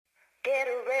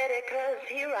ready, 'cause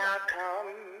here I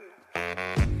come.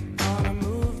 Gonna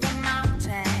move the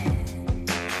mountain,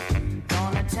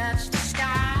 gonna touch the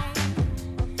sky,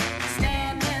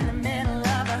 stand in the middle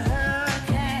of a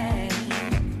hurricane,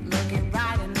 looking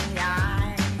right in the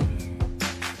eye.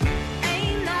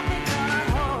 Ain't nothing gonna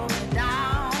hold me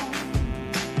down.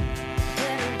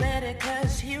 Get ready,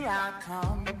 'cause here I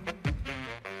come.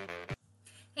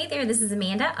 Hey there, this is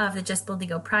Amanda of the Just Boldly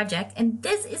Go Project, and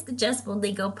this is the Just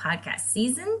Boldly Go Podcast,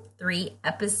 Season 3,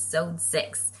 Episode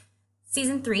 6.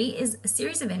 Season 3 is a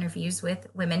series of interviews with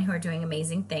women who are doing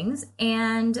amazing things,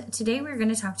 and today we're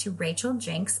going to talk to Rachel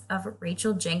Jenks of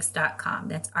RachelJenks.com.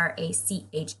 That's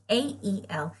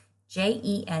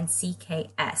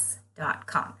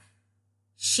RachelJenks.com.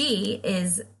 She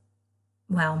is,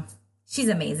 well, she's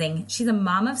amazing. She's a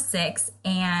mom of 6,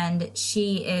 and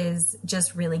she is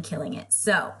just really killing it.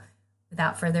 So,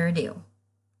 without further ado.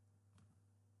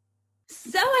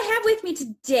 So I have with me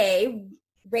today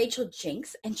Rachel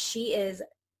Jenks, and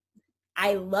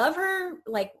I love her,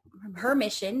 like her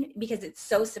mission, because it's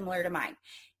so similar to mine.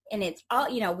 And it's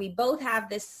all, we both have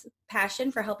this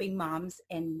passion for helping moms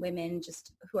and women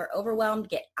just who are overwhelmed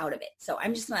get out of it. So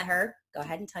I'm just going to let her go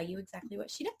ahead and tell you exactly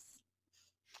what she does.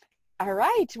 All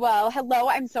right. Well, hello.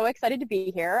 I'm so excited to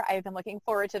be here. I've been looking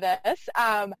forward to this.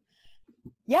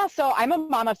 So I'm a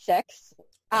mom of 6.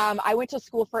 I went to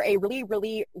school for a really,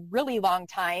 really, really long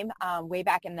time, way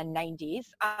back in the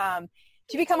 90s,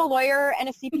 to become a lawyer and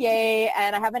a CPA,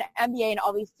 and I have an MBA and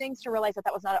all these things, to realize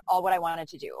that was not all what I wanted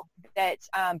to do, that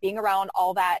being around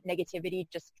all that negativity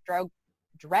just drug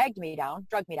me down,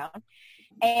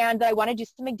 and that I want to do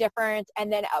something different.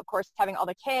 And then, of course, having all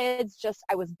the kids,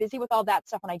 I was busy with all that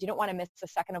stuff, and I didn't want to miss a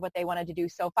second of what they wanted to do.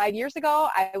 So 5 years ago,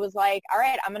 I was like, all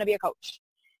right, I'm going to be a coach.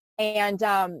 And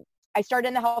I started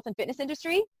in the health and fitness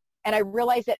industry, and I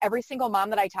realized that every single mom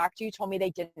that I talked to told me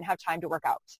they didn't have time to work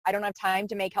out. I don't have time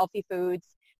to make healthy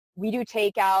foods. We do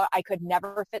takeout. I could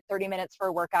never fit 30 minutes for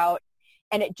a workout.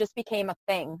 And it just became a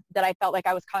thing that I felt like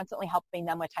I was constantly helping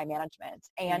them with time management.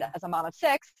 And as a mom of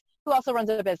 6, who also runs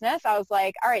a business, I was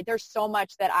like, all right, there's so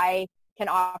much that I can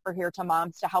offer here to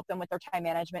moms to help them with their time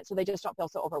management so they just don't feel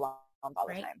so overwhelmed all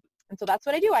the time. And so that's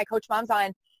what I do. I coach moms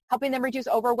on helping them reduce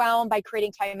overwhelm by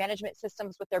creating time management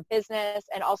systems with their business,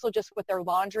 and also just with their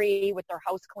laundry, with their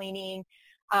house cleaning,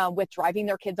 with driving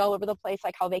their kids all over the place,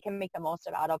 like how they can make the most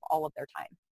out of all of their time.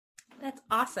 That's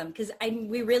awesome, because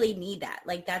we really need that.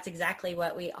 Like, that's exactly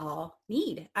what we all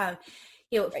need. Right.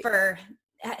 For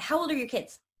how old are your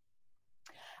kids?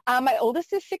 My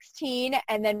oldest is 16,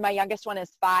 and then my youngest one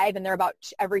is 5, and they're about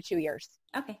every 2 years.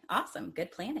 Okay, awesome. Good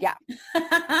planning. Yeah.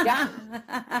 Yeah.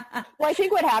 Well, I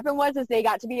think what happened was they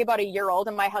got to be about a year old,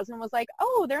 and my husband was like,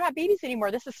 oh, they're not babies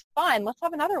anymore. This is fun. Let's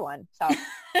have another one. So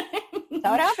that's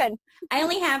how it happened. I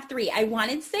only have 3. I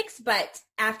wanted 6, but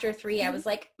after 3, I was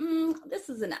like, this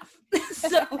is enough.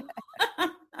 So,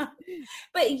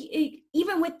 but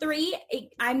even with 3,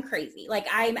 I'm crazy. Like,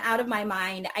 I'm out of my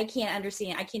mind. I can't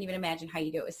understand. I can't even imagine how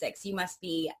you do it with 6. You must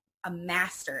be a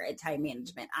master at time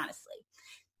management, honestly.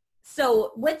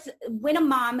 So when a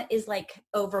mom is like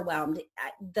overwhelmed,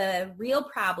 the real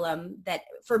problem, that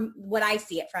from what I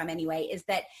see it from anyway, is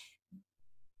that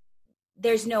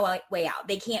there's no way out.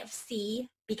 They can't see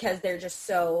because they're just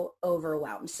so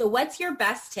overwhelmed. So what's your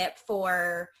best tip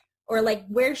or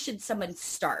where should someone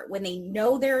start when they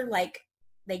know they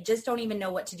just don't even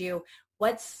know what to do?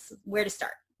 Where to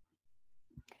start?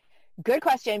 Good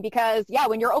question, because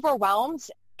when you're overwhelmed,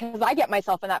 because I get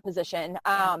myself in that position,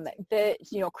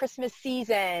 Christmas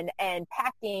season and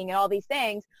packing and all these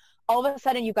things, all of a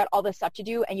sudden you've got all this stuff to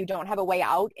do and you don't have a way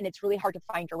out, and it's really hard to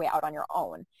find your way out on your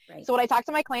own. Right. So what I talk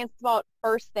to my clients about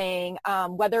first thing,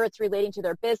 whether it's relating to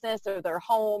their business or their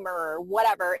home or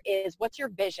whatever, is what's your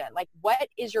vision? Like, what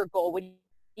is your goal? What do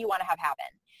you want to have happen?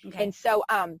 Okay. And so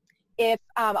if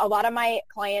a lot of my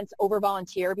clients over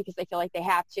volunteer because they feel like they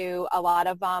have to, a lot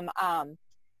of them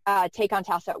take on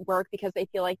tasks at work because they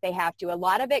feel like they have to. A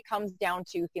lot of it comes down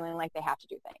to feeling like they have to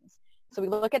do things. So we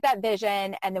look at that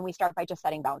vision, and then we start by just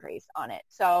setting boundaries on it.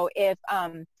 So if,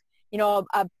 a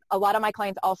lot of my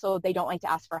clients also, they don't like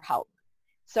to ask for help.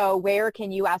 So where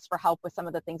can you ask for help with some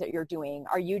of the things that you're doing?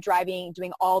 Are you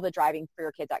doing all the driving for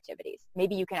your kids' activities?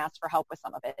 Maybe you can ask for help with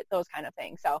some of it, those kind of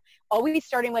things. So always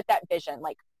starting with that vision,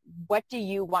 like, what do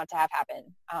you want to have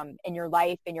happen in your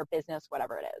life, in your business,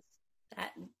 whatever it is.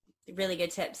 That really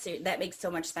good tips. That makes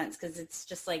so much sense, because it's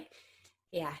just like,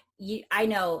 I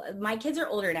know my kids are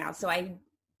older now, so I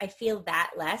feel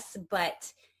that less,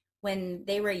 but when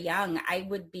they were young, I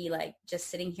would be like just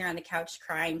sitting here on the couch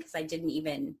crying because I didn't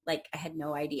even, I had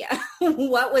no idea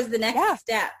what was the next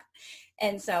step.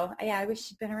 And so, I wish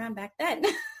she'd been around back then.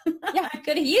 Yeah. I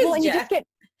could have used Well, and you. you just get,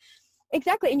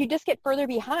 exactly. And you just get further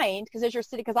behind because as you're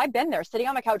sitting, because I've been there sitting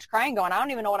on the couch crying going, I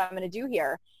don't even know what I'm going to do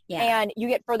here. Yeah. And you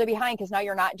get further behind because now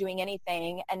you're not doing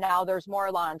anything. And now there's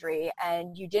more laundry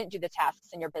and you didn't do the tasks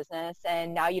in your business.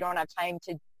 And now you don't have time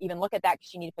to even look at that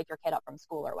because you need to pick your kid up from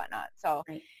school or whatnot. So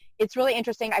Right. it's really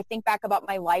interesting. I think back about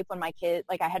my life when my kid,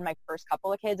 like I had my first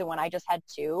couple of kids and when I just had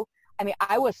two, I mean,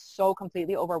 I was so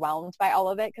completely overwhelmed by all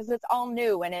of it because it's all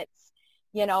new and it's,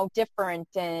 you know, different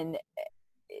and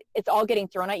it's all getting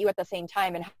thrown at you at the same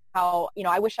time. And how, you know,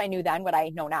 I wish I knew then what I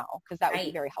know now because that would be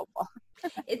Right. very helpful.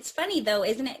 It's funny though,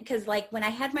 isn't it? Because like when I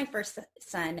had my first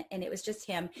son and it was just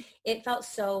him, it felt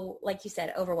so, like you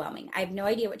said, overwhelming. I have no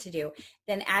idea what to do.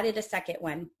 Then added a second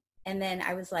one. And then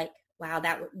I was like, wow,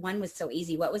 that one was so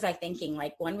easy. What was I thinking?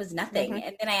 Like one was nothing. Mhm.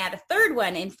 And then I had a third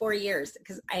one in 4 years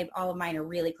because all of mine are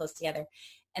really close together.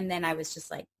 And then I was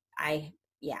just like, I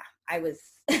was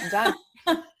I'm done.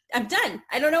 I'm done.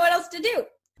 I don't know what else to do.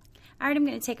 All right, I'm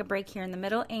going to take a break here in the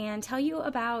middle and tell you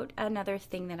about another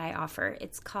thing that I offer.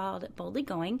 It's called Boldly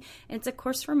Going, and it's a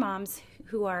course for moms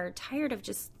who are tired of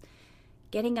just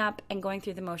getting up and going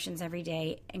through the motions every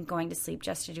day and going to sleep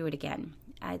just to do it again.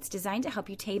 It's designed to help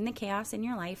you tame the chaos in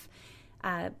your life.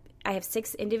 I have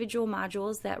 6 individual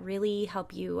modules that really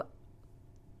help you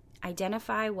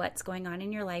identify what's going on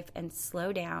in your life and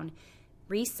slow down,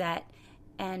 reset,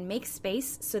 and make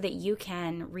space so that you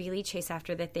can really chase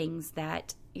after the things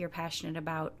that you're passionate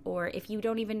about. Or if you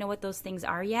don't even know what those things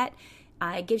are yet,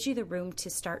 it gives you the room to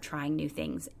start trying new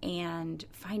things and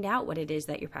find out what it is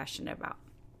that you're passionate about.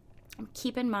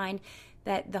 Keep in mind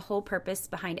that the whole purpose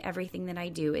behind everything that I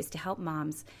do is to help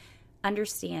moms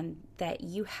understand that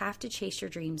you have to chase your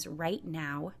dreams right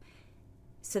now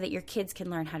so that your kids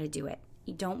can learn how to do it.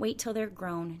 You don't wait till they're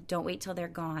grown. Don't wait till they're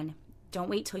gone. Don't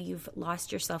wait till you've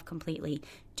lost yourself completely.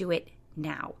 Do it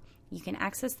now. You can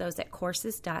access those at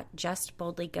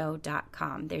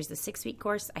courses.justboldlygo.com. There's a 6-week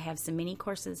course. I have some mini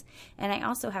courses, and I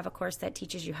also have a course that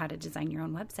teaches you how to design your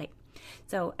own website.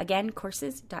 So again,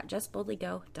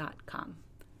 courses.justboldlygo.com.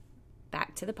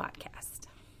 Back to the podcast.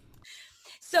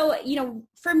 So, you know,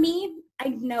 for me, I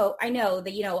know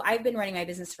that, you know, I've been running my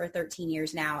business for 13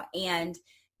 years now, and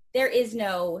there is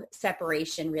no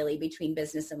separation really between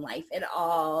business and life. It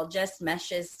all just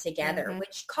meshes together, Mhm.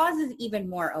 which causes even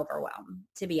more overwhelm,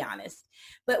 to be honest.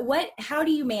 But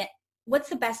what's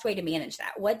the best way to manage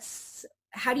that?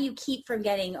 How do you keep from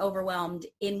getting overwhelmed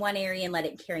in one area and let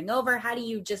it carrying over? How do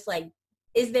you just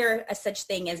is there a such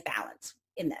thing as balance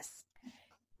in this?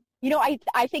 You know, I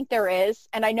think there is.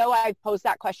 And I know I've posed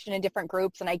that question in different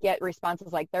groups and I get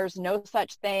responses like there's no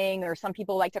such thing, or some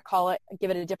people like to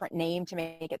give it a different name to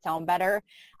make it sound better.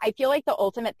 I feel like the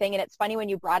ultimate thing, and it's funny when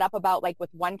you brought up about like with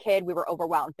one kid, we were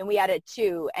overwhelmed. Then we added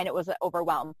 2 and it was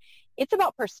overwhelmed. It's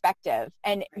about perspective.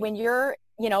 And when you're,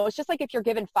 you know, it's just like if you're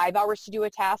given 5 hours to do a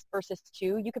task versus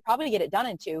 2, you could probably get it done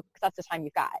in 2 because that's the time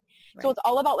you've got. Right. So it's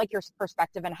all about like your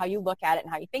perspective and how you look at it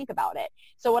and how you think about it.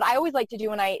 So what I always like to do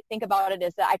when I think about it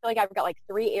is that I feel like I've got like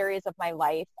 3 areas of my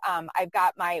life. I've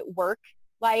got my work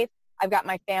life, I've got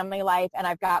my family life, and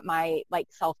I've got my like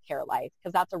self-care life,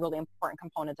 because that's a really important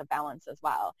component of balance as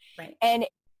well. Right. And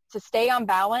to stay on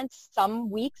balance, some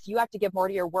weeks you have to give more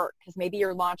to your work because maybe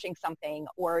you're launching something,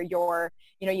 or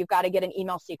you've got to get an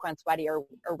email sequence ready or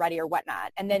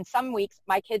whatnot. And then some weeks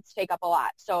my kids take up a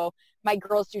lot. So my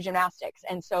girls do gymnastics.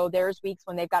 And so there's weeks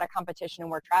when they've got a competition and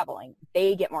we're traveling.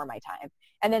 They get more of my time.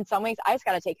 And then some weeks I just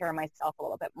got to take care of myself a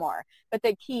little bit more. But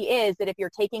the key is that if you're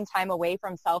taking time away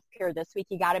from self-care this week,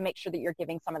 you got to make sure that you're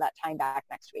giving some of that time back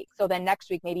next week. So then next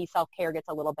week, maybe self-care gets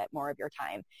a little bit more of your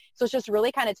time. So it's just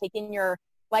really kind of taking your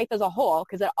life as a whole,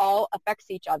 because it all affects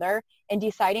each other, and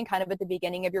deciding kind of at the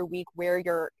beginning of your week where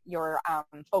your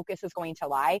focus is going to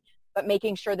lie, but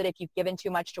making sure that if you've given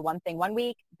too much to one thing one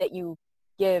week, that you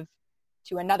give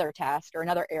to another task or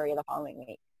another area the following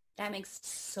week. That makes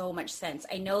so much sense.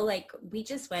 I know, like, we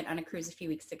just went on a cruise a few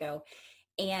weeks ago,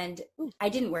 and I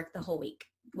didn't work the whole week,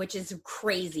 which is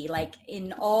crazy. Like,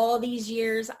 in all these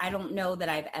years, I don't know that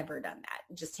I've ever done that,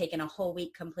 just taken a whole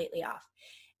week completely off.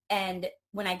 And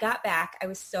when I got back, I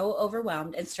was so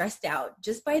overwhelmed and stressed out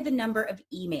just by the number of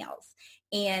emails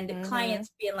and clients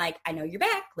being like, I know you're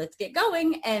back, let's get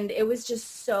going. And it was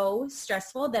just so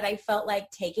stressful that I felt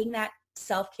like taking that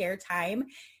self-care time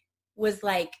was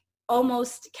like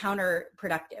almost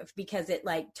counterproductive, because it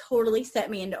like totally set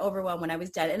me into overwhelm when I was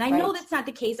done. And I know that's not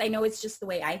the case. I know it's just the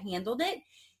way I handled it.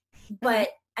 But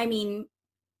I mean,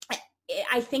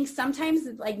 I think sometimes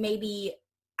like maybe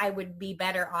I would be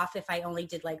better off if I only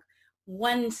did like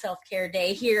one self-care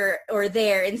day here or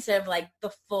there instead of like the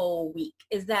full week.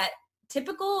 Is that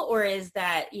typical, or is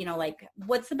that, like,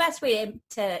 what's the best way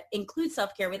to include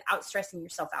self-care without stressing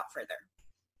yourself out further?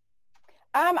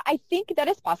 I think that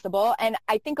is possible. And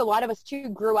I think a lot of us too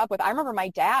grew up with, I remember my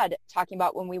dad talking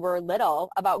about when we were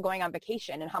little about going on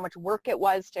vacation and how much work it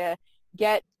was to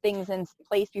get things in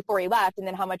place before he left. And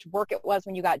then how much work it was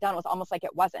when you got done was almost like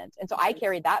it wasn't. And so I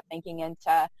carried that thinking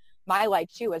into my life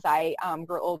too, as I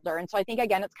grew older. And so I think,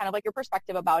 again, it's kind of like your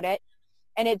perspective about it.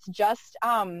 And it's just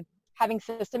having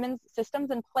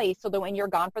systems in place so that when you're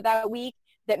gone for that week,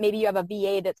 that maybe you have a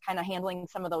VA that's kind of handling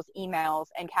some of those emails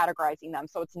and categorizing them.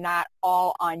 So it's not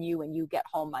all on you when you get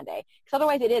home Monday. Because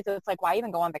otherwise it's like, why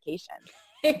even go on vacation?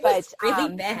 But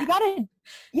really bad.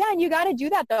 You got to do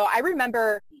that though. I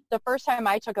remember the first time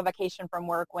I took a vacation from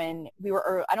work when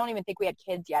I don't even think we had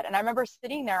kids yet. And I remember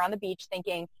sitting there on the beach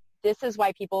thinking, this is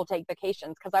why people take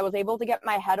vacations, because I was able to get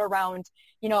my head around,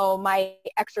 my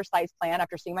exercise plan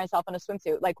after seeing myself in a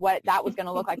swimsuit, like what that was going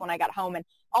to look like when I got home and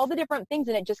all the different things.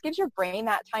 And it just gives your brain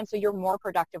that time so you're more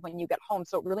productive when you get home.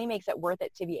 So it really makes it worth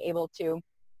it to be able to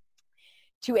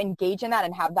engage in that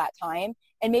and have that time.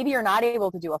 And maybe you're not able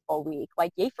to do a full week.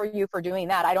 Like, yay for you for doing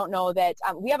that. I don't know that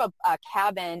we have a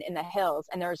cabin in the hills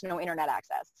and there's no internet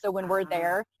access. So when we're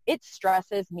there, it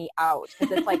stresses me out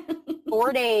because it's like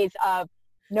 4 days of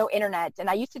no internet. And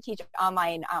I used to teach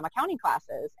online accounting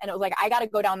classes. And it was like, I got to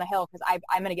go down the hill because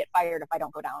I'm going to get fired if I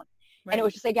don't go down. Right. And it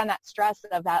was just, again, that stress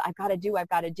of that I've got to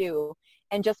do.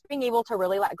 And just being able to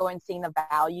really let go and seeing the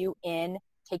value in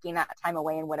taking that time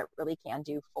away and what it really can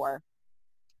do for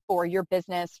your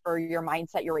business, for your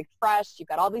mindset. You're refreshed. You've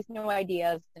got all these new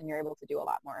ideas and you're able to do a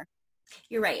lot more.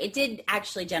 You're right. It did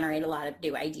actually generate a lot of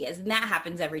new ideas. And that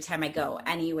happens every time I go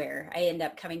anywhere. I end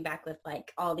up coming back with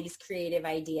like all these creative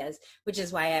ideas, which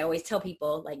is why I always tell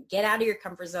people, like, get out of your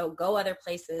comfort zone, go other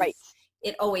places. Right.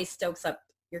 It always stokes up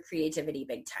your creativity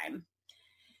big time.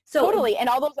 So totally. And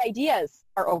all those ideas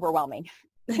are overwhelming.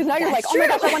 Because now you're like, oh my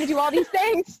gosh, I want to do all these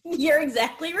things. You're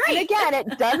exactly right. And again,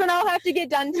 it doesn't all have to get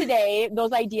done today.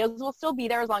 Those ideas will still be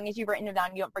there as long as you've written them down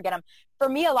and you don't forget them. For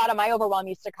me, a lot of my overwhelm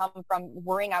used to come from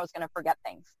worrying I was going to forget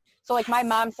things. So like my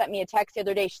mom sent me a text the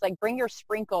other day. She's like, bring your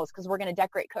sprinkles because we're going to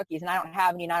decorate cookies and I don't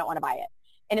have any and I don't want to buy it.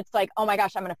 And it's like, oh my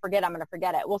gosh, I'm going to forget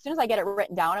it. Well, as soon as I get it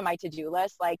written down on my to-do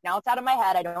list, like now it's out of my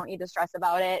head. I don't need to stress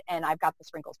about it. And I've got the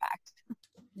sprinkles packed.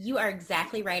 You are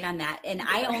exactly right on that. And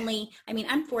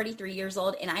I'm 43 years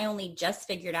old and I only just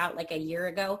figured out like a year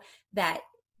ago that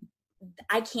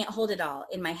I can't hold it all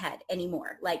in my head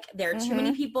anymore. Like there are too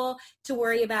many people to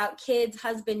worry about, kids,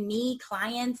 husband, me,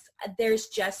 clients. There's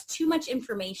just too much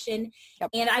information. Yep.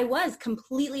 And I was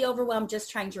completely overwhelmed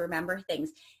just trying to remember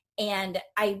things. And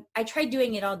I tried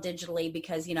doing it all digitally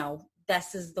because,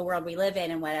 this is the world we live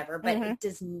in and whatever, but it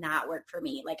does not work for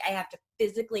me. Like I have to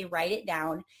physically write it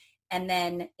down. And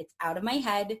then it's out of my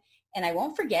head and I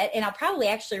won't forget. And I'll probably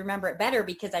actually remember it better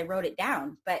because I wrote it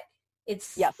down. But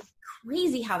it's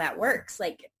crazy how that works.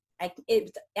 Like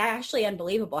it's actually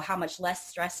unbelievable how much less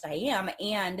stressed I am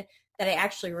and that I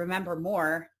actually remember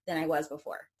more than I was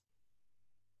before.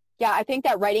 Yeah, I think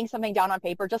that writing something down on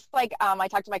paper, just like I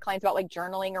talk to my clients about like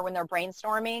journaling or when they're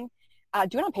brainstorming,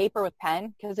 do it on paper with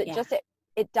pen because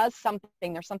it does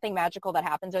something. There's something magical that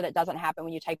happens or that doesn't happen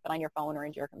when you type it on your phone or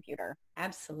into your computer.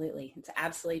 Absolutely. It's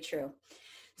absolutely true.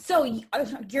 So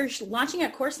you're launching a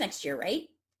course next year, right?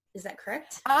 Is that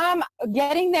correct?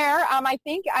 Getting there. I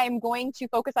think I'm going to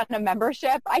focus on a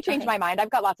membership. I changed my mind.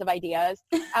 I've got lots of ideas.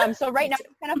 So right now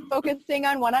I'm kind of focusing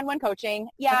on one-on-one coaching.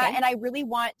 Yeah. Okay. And I really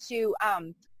want to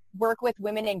work with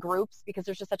women in groups because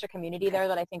there's just such a community there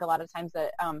that I think a lot of times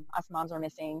that us moms are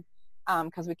missing.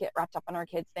 Because we get wrapped up in our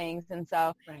kids' things. And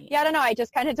so, I don't know. I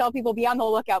just kind of tell people be on the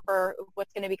lookout for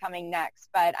what's going to be coming next.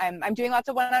 But I'm doing lots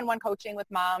of one-on-one coaching with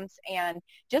moms and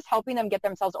just helping them get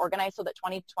themselves organized so that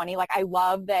 2020, like I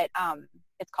love that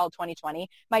it's called 2020.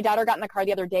 My daughter got in the car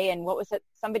the other day and what was it?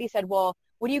 Somebody said, well,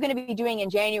 what are you going to be doing in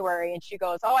January? And she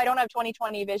goes, oh, I don't have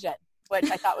 2020 vision,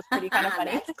 which I thought was pretty kind of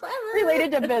funny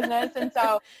related to business. And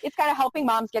so it's kind of helping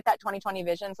moms get that 2020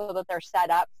 vision so that they're set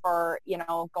up for,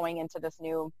 going into this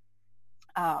new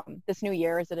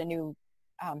year. Is it a new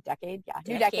decade? Yeah,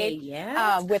 new decade.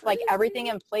 Yeah, with like everything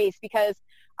in place because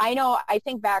I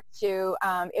think back to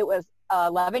it was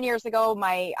 11 years ago.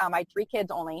 My 3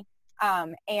 kids only,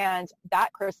 and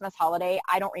that Christmas holiday,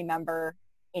 I don't remember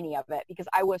any of it because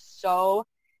I was so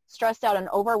stressed out and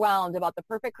overwhelmed about the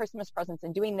perfect Christmas presents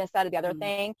and doing this, that, or the other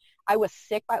thing. I was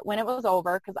sick when it was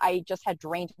over because I just had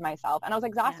drained myself and I was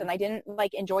exhausted. And I didn't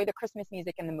like enjoy the Christmas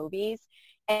music in the movies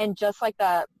and just like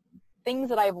the things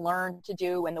that I've learned to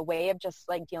do and the way of just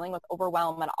like dealing with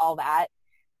overwhelm and all that.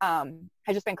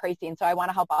 has just been crazy. And so I want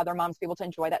to help other moms be able to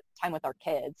enjoy that time with our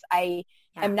kids. I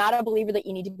am not a believer that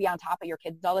you need to be on top of your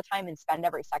kids all the time and spend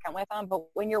every second with them. But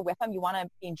when you're with them, you want to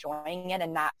be enjoying it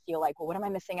and not feel like, well, what am I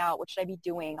missing out? What should I be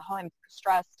doing? Oh, I'm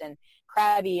stressed and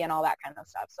crabby and all that kind of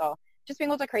stuff. So just being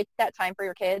able to create that time for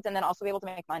your kids and then also be able to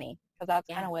make money, because that's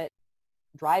kind of what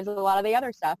drives a lot of the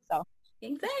other stuff. So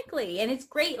exactly. And it's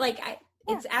great. Like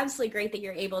it's absolutely great that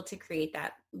you're able to create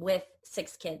that with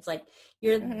 6 kids. Like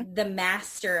you're the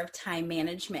master of time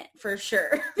management for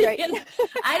sure. Right.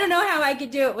 I don't know how I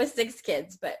could do it with 6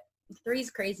 kids, but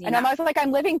 3's crazy. And I'm always like,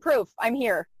 I'm living proof. I'm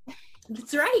here.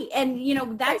 That's right.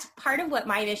 And that's part of what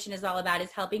my mission is all about,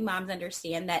 is helping moms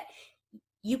understand that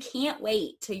you can't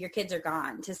wait till your kids are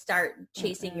gone to start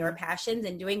chasing your passions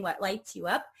and doing what lights you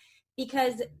up.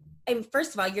 Because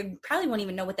first of all, you probably won't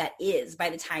even know what that is by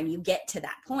the time you get to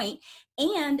that point.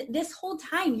 And this whole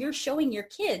time you're showing your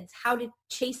kids how to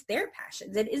chase their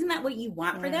passions. And isn't that what you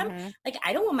want for them? Like,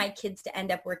 I don't want my kids to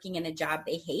end up working in a job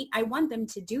they hate. I want them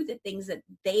to do the things that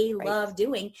they love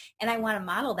doing. And I want to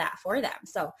model that for them.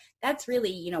 So that's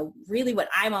really, really what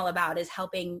I'm all about, is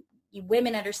helping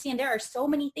women understand there are so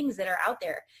many things that are out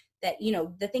there that,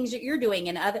 the things that you're doing.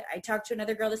 And I talked to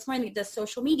another girl this morning that does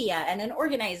social media and an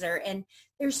organizer, and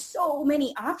there's so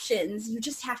many options. You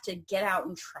just have to get out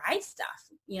and try stuff.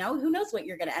 Who knows what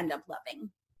you're going to end up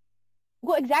loving.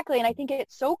 Well, exactly. And I think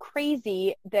it's so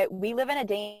crazy that we live in a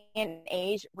day and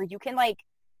age where you can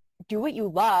do what you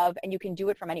love and you can do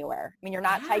it from anywhere. I mean, you're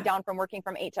not tied down from working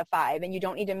from 8 to 5, and you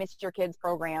don't need to miss your kids'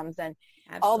 programs and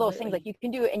all those things. Like, you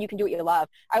can do it, and you can do what you love.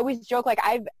 I always joke, like,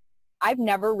 I've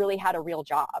never really had a real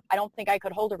job. I don't think I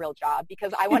could hold a real job,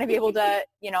 because I want to be able to,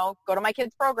 go to my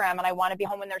kids' program, and I want to be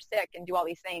home when they're sick and do all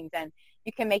these things. And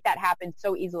you can make that happen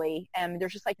so easily. And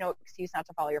there's just no excuse not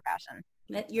to follow your passion.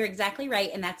 You're exactly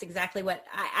right. And that's exactly what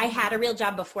I had a real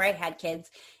job before I had kids.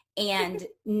 And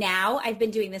now I've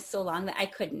been doing this so long that I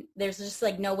couldn't. There's just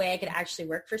no way I could actually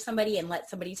work for somebody and let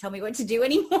somebody tell me what to do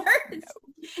anymore.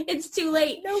 It's too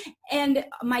late. Nope. And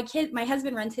my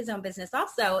husband runs his own business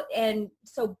also. And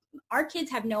so our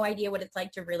kids have no idea what it's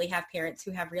like to really have parents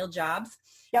who have real jobs,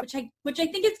 which I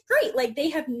think is great. Like, they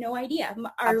have no idea.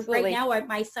 Right now,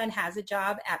 my son has a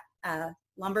job at a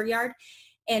lumberyard.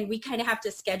 And we kind of have to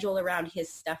schedule around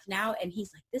his stuff now. And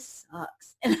he's like, this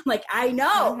sucks. And I'm like, I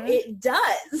know, it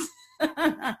does.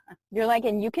 You're like,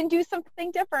 and you can do something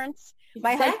different.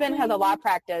 My husband has a law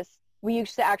practice. We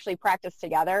used to actually practice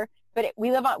together. But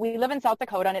we live in South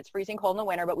Dakota, and it's freezing cold in the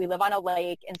winter, but we live on a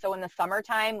lake. And so in the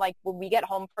summertime, like when we get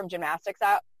home from gymnastics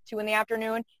at 2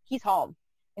 p.m, he's home.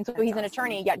 And so he's an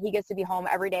attorney, yet he gets to be home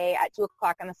every day at 2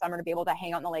 o'clock in the summer to be able to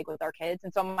hang out on the lake with our kids.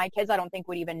 And so my kids, I don't think,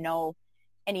 would even know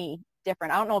any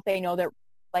different. I don't know if they know that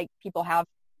people have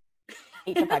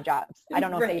 8 to 5 jobs. I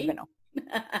don't know if they even know.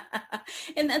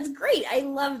 And that's great. I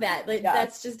love that.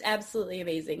 That's just absolutely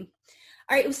amazing.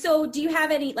 All right. So do you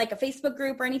have any, a Facebook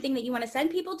group or anything that you want to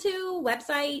send people to?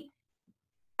 Website?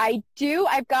 I do.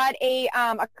 I've got a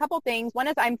couple things. One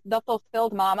is I'm the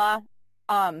Fulfilled Mama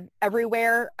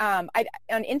everywhere. On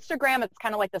Instagram, it's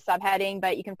kind of like the subheading,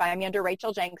 but you can find me under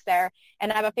Rachel Jenks there.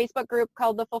 And I have a Facebook group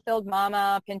called The Fulfilled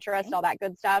Mama, Pinterest, all that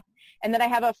good stuff. And then I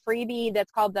have a freebie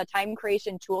that's called the Time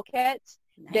Creation Toolkit.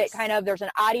 Nice. That there's an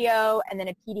audio and then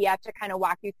a PDF to kind of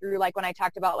walk you through, when I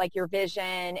talked about your vision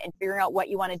and figuring out what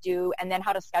you want to do, and then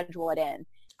how to schedule it in.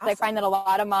 Awesome. So I find that a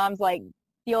lot of moms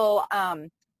feel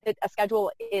that a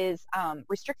schedule is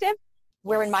restrictive,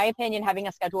 where in my opinion, having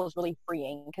a schedule is really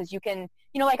freeing, because you can,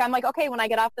 I'm like, okay, when I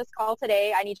get off this call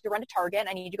today, I need to run to Target,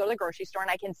 I need to go to the grocery store,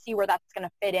 and I can see where that's going to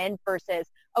fit in versus,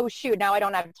 oh shoot, now I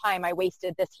don't have time. I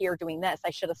wasted this here doing this. I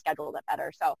should have scheduled it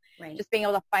better. So just being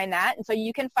able to find that. And so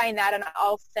you can find that, and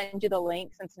I'll send you the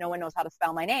link since no one knows how to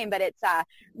spell my name, but it's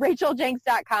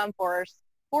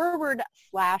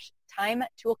RachelJenks.com/time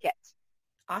toolkit.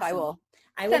 Awesome. So I will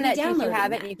send that to you if you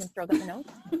have it, and you can throw that in the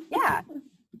notes. Yeah.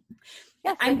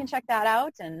 Yes, I can check that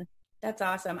out. And that's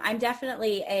awesome. I'm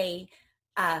definitely a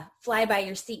fly by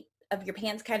your seat of your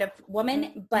pants kind of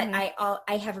woman, but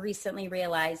I have recently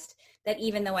realized that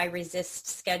even though I resist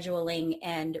scheduling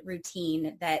and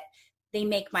routine, that they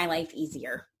make my life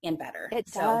easier and better. It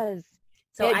does.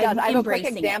 So it does. I have a quick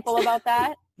example about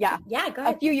that. Yeah. Yeah, go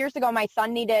ahead. A few years ago, my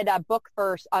son needed a book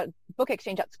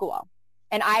exchange at school.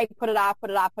 And I put it off.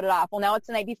 Well, now it's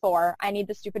the night before. I need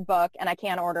the stupid book, and I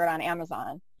can't order it on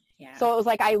Amazon. Yeah. So it was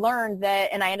I learned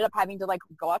that, and I ended up having to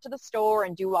go out to the store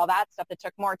and do all that stuff that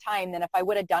took more time than if I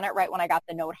would have done it right when I got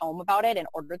the note home about it and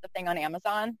ordered the thing on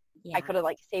Amazon. Yeah. I could have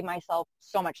saved myself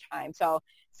so much time. So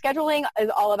scheduling is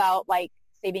all about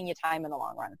saving you time in the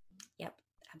long run. Yep,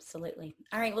 absolutely.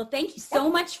 All right. Well, thank you so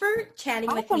much for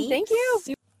chatting with me. Thank you.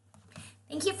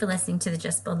 Thank you for listening to the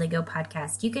Just Boldly Go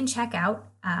podcast. You can check out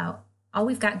all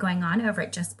we've got going on over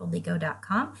at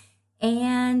justboldlygo.com.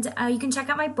 And you can check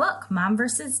out my book, Mom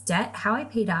vs. Debt, How I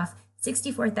Paid Off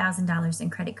 $64,000 in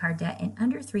Credit Card Debt in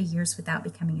Under 3 Years Without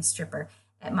Becoming a Stripper,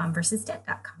 at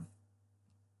momversusdebt.com.